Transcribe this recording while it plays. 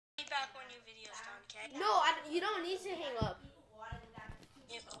okay? No, you don't need to hang up.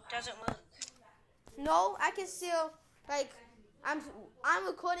 It doesn't work. No, I can still, like, I'm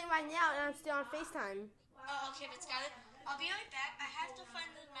recording right now and I'm still on FaceTime. Oh, okay, but Skylar, I'll be right back. I have to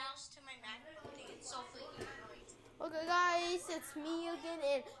find the mouse to my MacBook thing. It's so freaking annoying. Okay, guys, it's me again,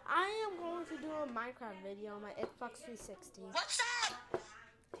 and I am going to do a Minecraft video on my Xbox 360. What's up?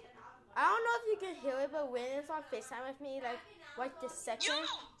 I don't know if you can hear it, but when it's on FaceTime with me, like, right this second.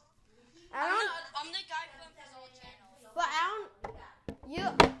 I'm the guy from his old channel. But I don't.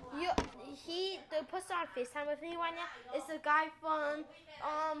 The person on FaceTime with me right now is the guy from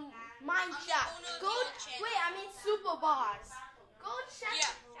Minecraft. Super Boss. Go check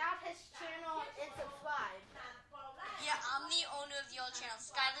out his channel and subscribe. Yeah, I'm the owner of the old channel.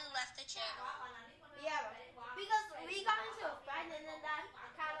 Skylar left the channel. Yeah, because we got into a fight and then that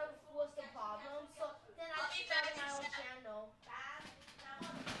kind of was the problem. So then I started my own channel.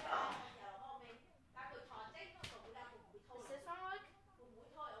 Is this one work?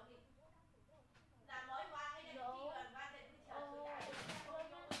 No.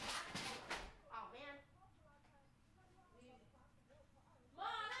 Oh man.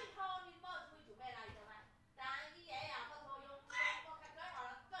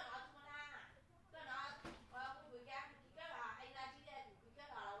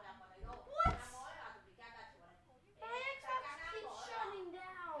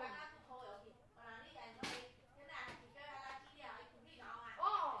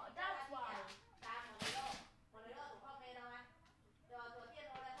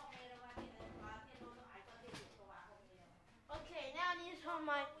 Turn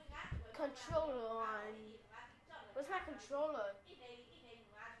my controller on. Where's my controller?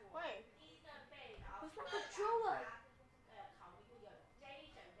 Wait. Where's my controller?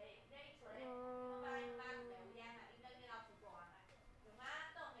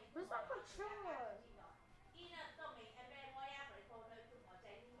 Where's my controller?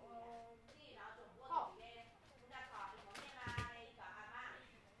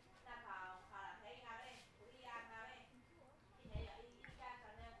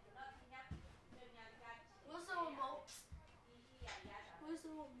 Where's the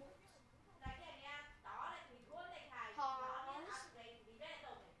remote?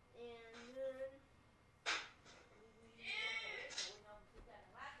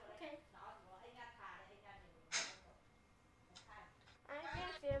 I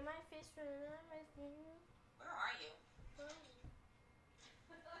can feel my face when I'm with you. Where are you?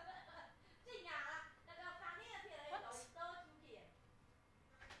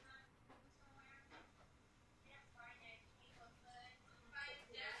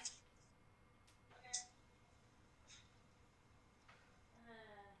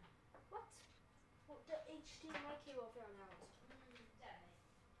 The HDMI cable fell out.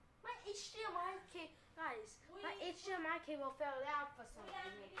 My HDMI cable, guys, my HDMI cable fell out for some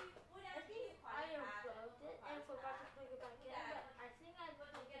reason. I think I unplugged it and forgot to plug it back in, but I think I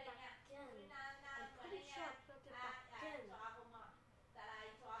plugged it back in. I'm pretty sure I plugged it back in. Okay.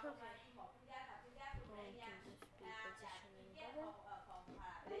 Going to just be positioning better.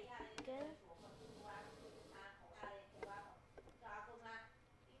 Again.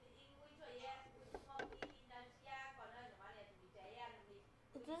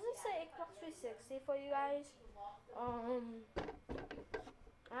 Does it say Xbox 360 for you guys? I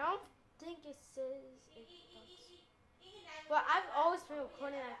don't think it says Xbox. But I've always been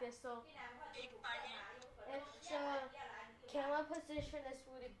recording like this, so if the camera position is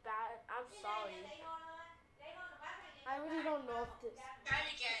really bad, I'm sorry. I really don't know if this. Try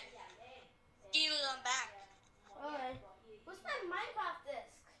it again. Steal it, I'm back. Okay. What's my Minecraft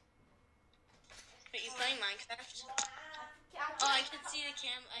disc? Wait, you playing Minecraft? Oh, I can see the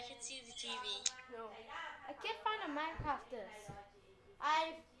I can see the TV. No. I can't find a Minecraft disc.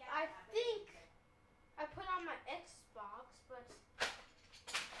 I think I put on my Xbox, but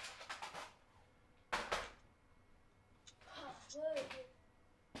dude,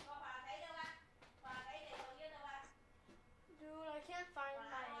 I can't find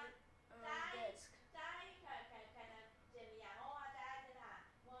my disc.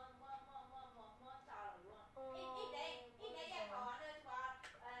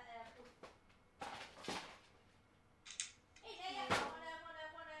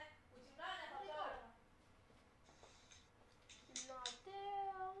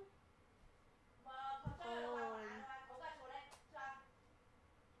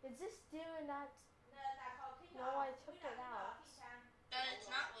 Is this still not? No, I took it out. It's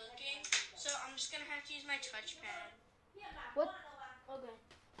not working, so I'm just gonna have to use my touchpad. What? Okay.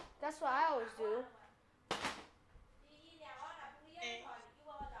 That's what I always do. Okay.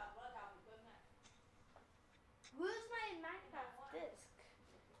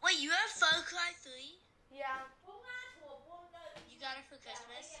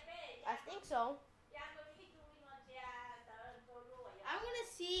 Christmas? I think so. I'm gonna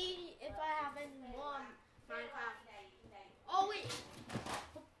see if I have any more Minecraft. Oh wait!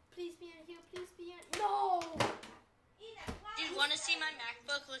 Please be in here. Please be in. No! Do you want to see my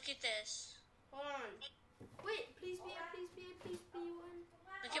MacBook? Look at this. Hold on. Wait! Please be in. Please be in. Please be in.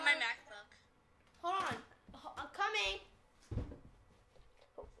 Look at my MacBook. Hold on. I'm coming.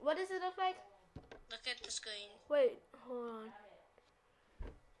 What does it look like? Look at the screen. Wait. Hold on.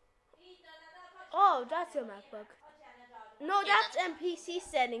 Oh, that's your MacBook. No, Yeah, that's in PC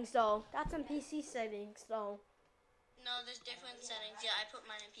settings though. That's in PC settings though. No, there's different settings. Yeah, I put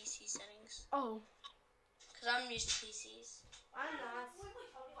mine in PC settings. Oh. Because I'm used to PCs. I'm not.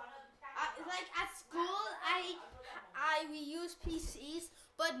 Like at school, we use PCs,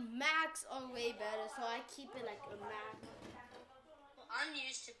 but Macs are way better, so I keep it like a Mac. Well, I'm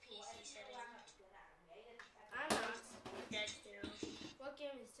used to PC settings. I'm not. Yeah, too. What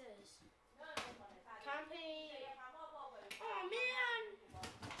game is this? Campaign. Oh man!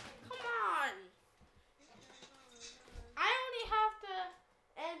 Come on! I only have the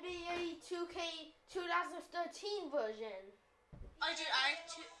NBA 2K 2013 version. Oh, dude, I have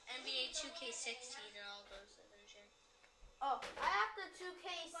NBA 2K16 and all those versions. Oh, I have the 2K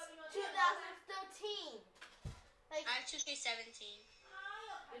 2013. Like, I have 2K17.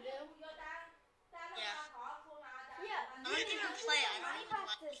 you do? Yeah. Yeah. I don't even play. I don't even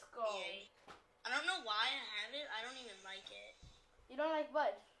like this go. NBA. I don't know why I have it. I don't even like it. You don't like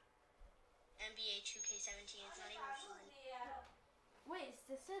what? NBA 2K17. It's not even fun. Wait, is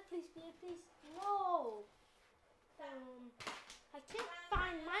this it? Please be it, please. No. I can't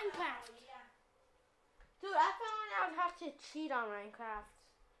find Minecraft. Dude, I found out how to cheat on Minecraft.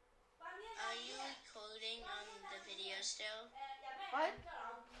 Are you recording the video still? What?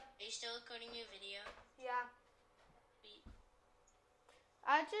 Are you still recording your video? Yeah. Sweet.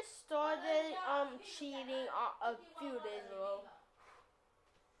 I just started cheating a few days ago.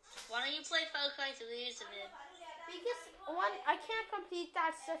 Why don't you play Far Cry 3 as a bit? Because one, I can't complete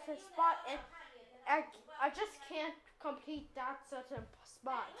that certain spot, and I just can't complete that certain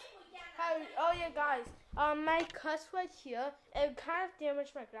spot. Oh yeah, guys. My cuts right here, it kind of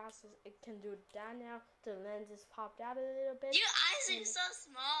damaged my glasses. It can do that now. The lens is popped out a little bit. Your eyes are so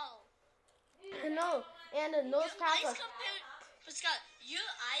small. I know, and the nose Your pads eyes are. compared, but Scott, your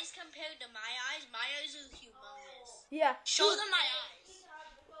eyes compared to my eyes are humongous. Yeah. Show them my eyes.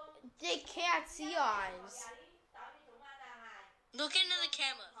 They can't see your eyes. Look into the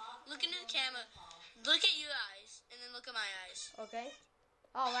camera. Look into the camera. Look at your eyes, and then look at my eyes. Okay.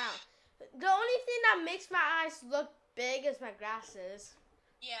 Oh wow. The only thing that makes my eyes look big is my glasses.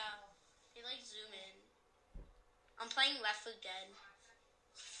 Yeah, they like zoom in. I'm playing Left 4 Dead.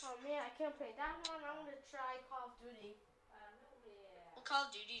 Oh man, I can't play that one. I'm gonna try Call of Duty. What Call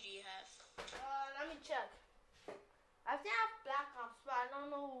of Duty do you have? Let me check. I think I have Black Ops, but I don't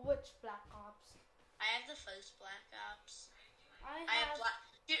know which Black Ops. I have the first Black Ops. I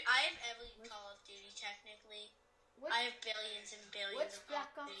Dude, I have every Call of Duty technically. I have billions and billions which of Black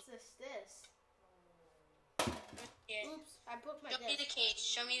Call of Ops Duty. is this? Yeah. Oops, I broke my Show me the disc. case.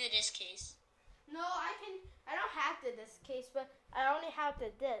 Show me the disc case. No, I don't have the disc case, but I only have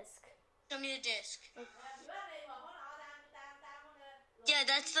the disc. Show me the disc. Yeah,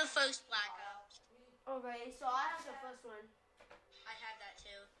 that's the first Black Ops. Okay, so I have the first one. I have that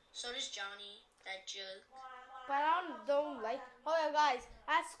too. So does Johnny, that jerk. But I don't like. Oh yeah, guys,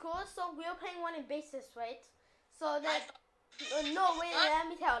 at school, so we were playing one in basis, right? So then, no, wait, let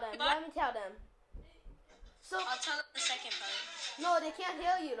me tell them. So I'll tell them the second part. no, they can't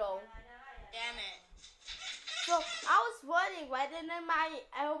hear you though. Damn it. So I was running, right, and then my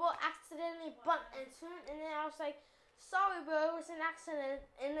elbow accidentally bumped into him, and then I was like, "Sorry, bro, it was an accident."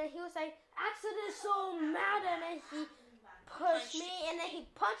 And then he was like, "Accident, so mad," and then he pushed me, and then he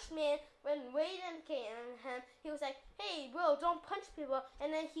punched me. And when Raiden came at him, he was like, "Hey, bro, don't punch people."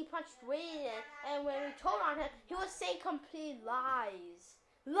 And then he punched Raiden, and when we told on him, he was saying complete lies.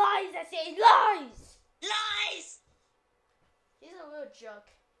 Lies! I say lies! Lies! He's a real jerk.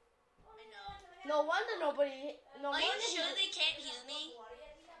 I know. No wonder nobody. No Are you wonder sure he, they can't hear me?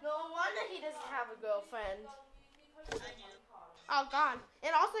 no wonder he doesn't have a girlfriend. I do. Oh God!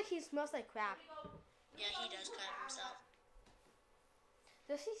 And also, he smells like crap. Yeah, he does cut himself.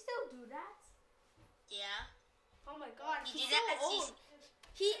 Does he still do that? Yeah. Oh my God! He He's did so that at old.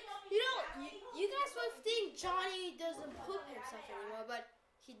 You guys would think Johnny doesn't poop himself anymore, but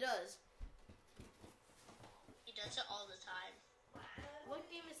he does. He does it all the time. What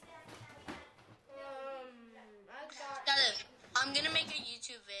game is that? I got. Scott, I'm gonna make a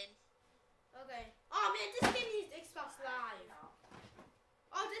YouTube vid. Okay. Oh man, this game needs Xbox Live.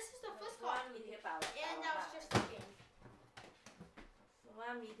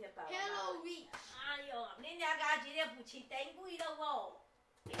 Hello Reach. 哎呦，恁两家一日不吃电贵了哦，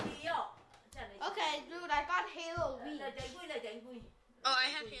你哦，真的。Okay, dude, I got Halo Reach. 电贵。 Oh, I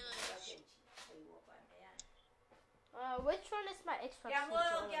have Halo Reach. Which one is my Xbox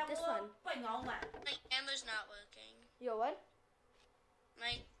controller? This one. My camera's not working. Yo, what?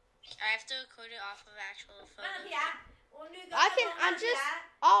 I have to record it off of actual photos.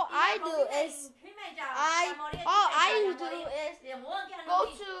 All I do is go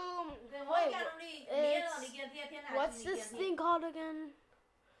to, what's this thing called again?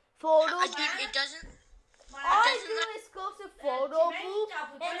 Photo booth. It doesn't. All I do is go to photo booth,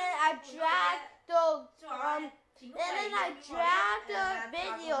 and then I drag the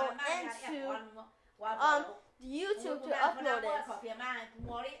video into YouTube to upload it.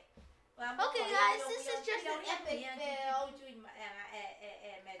 Okay, guys, this is just an epic fail.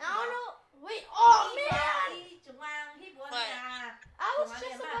 I don't know. Wait, oh man! I was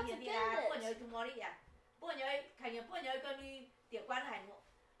just about to get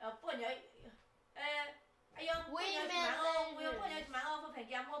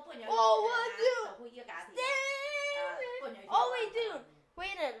dude.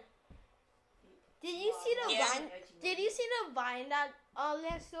 Wait a minute. Did you see the vine? Did you see the vine that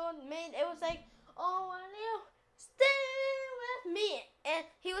Lexo made? It was like, oh, Leo, stay with me, and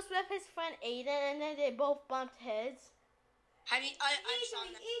he was with his friend Aiden, and then they both bumped heads. Have you? I saw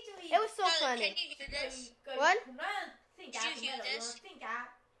that. It was so funny. Can you hear this? What? Did you hear this?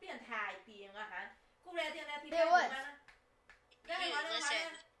 Hear what? Listen.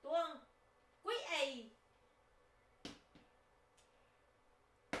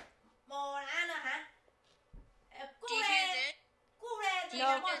 Do you hear this?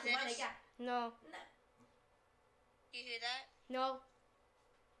 No. Do you hear that? No.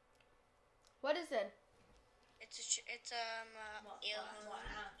 What is it? It's air horn.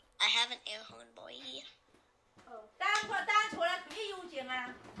 I have an air horn, boy.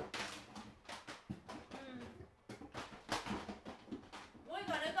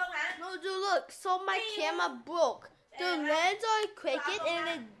 No, dude, look. So my camera broke. The lens are crooked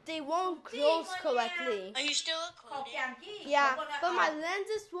and they won't close correctly. Are you still recording? Yeah, but my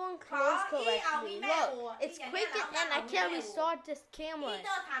lenses won't close correctly. Look, it's crooked and I can't restart this camera. Then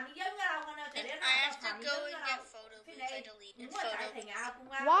I have to go and get photo booth. I deleted photo booth.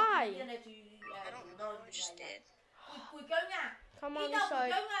 Why? I don't know. I just did. Come on,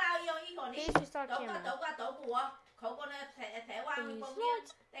 restart. Please restart camera.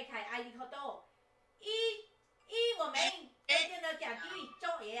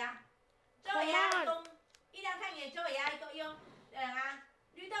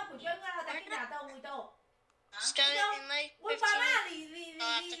 Start in like 15 minutes.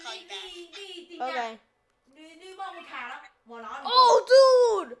 I'll have to call you back. Okay. Oh,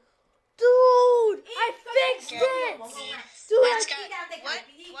 dude! Dude! I fixed it! Dude, Let's go.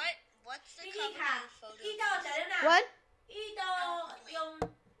 What's the cover of photo? What?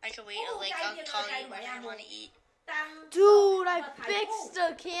 I can wait. I'll call you when I want to eat. Dude, I fixed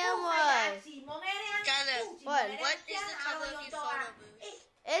the camera! Skylar, What? What is the cover of your photo booth?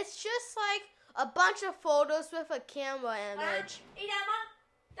 It's just like a bunch of photos with a camera image.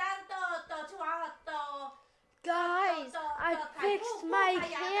 Guys, I fixed my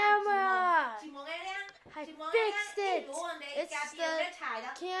camera! I fixed it! It's the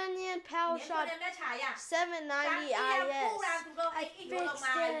Canon PowerShot 790 IS. I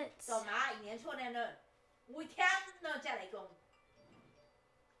fixed it!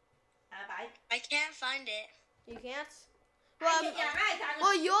 I can't find it. You can't?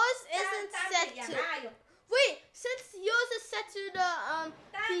 Well, yours isn't set to... Wait, since yours is set to the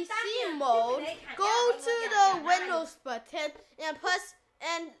PC mode, go to the Windows button and press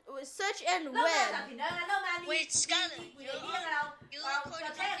and search and web. Wait, Skylar, you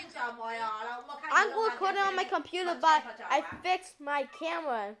recorded I'm recording on my computer, but I fixed my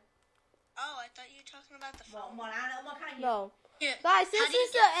camera. Oh, I thought you were talking about the phone. No. Yeah. Guys, this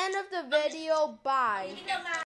is the end of the video. Bye.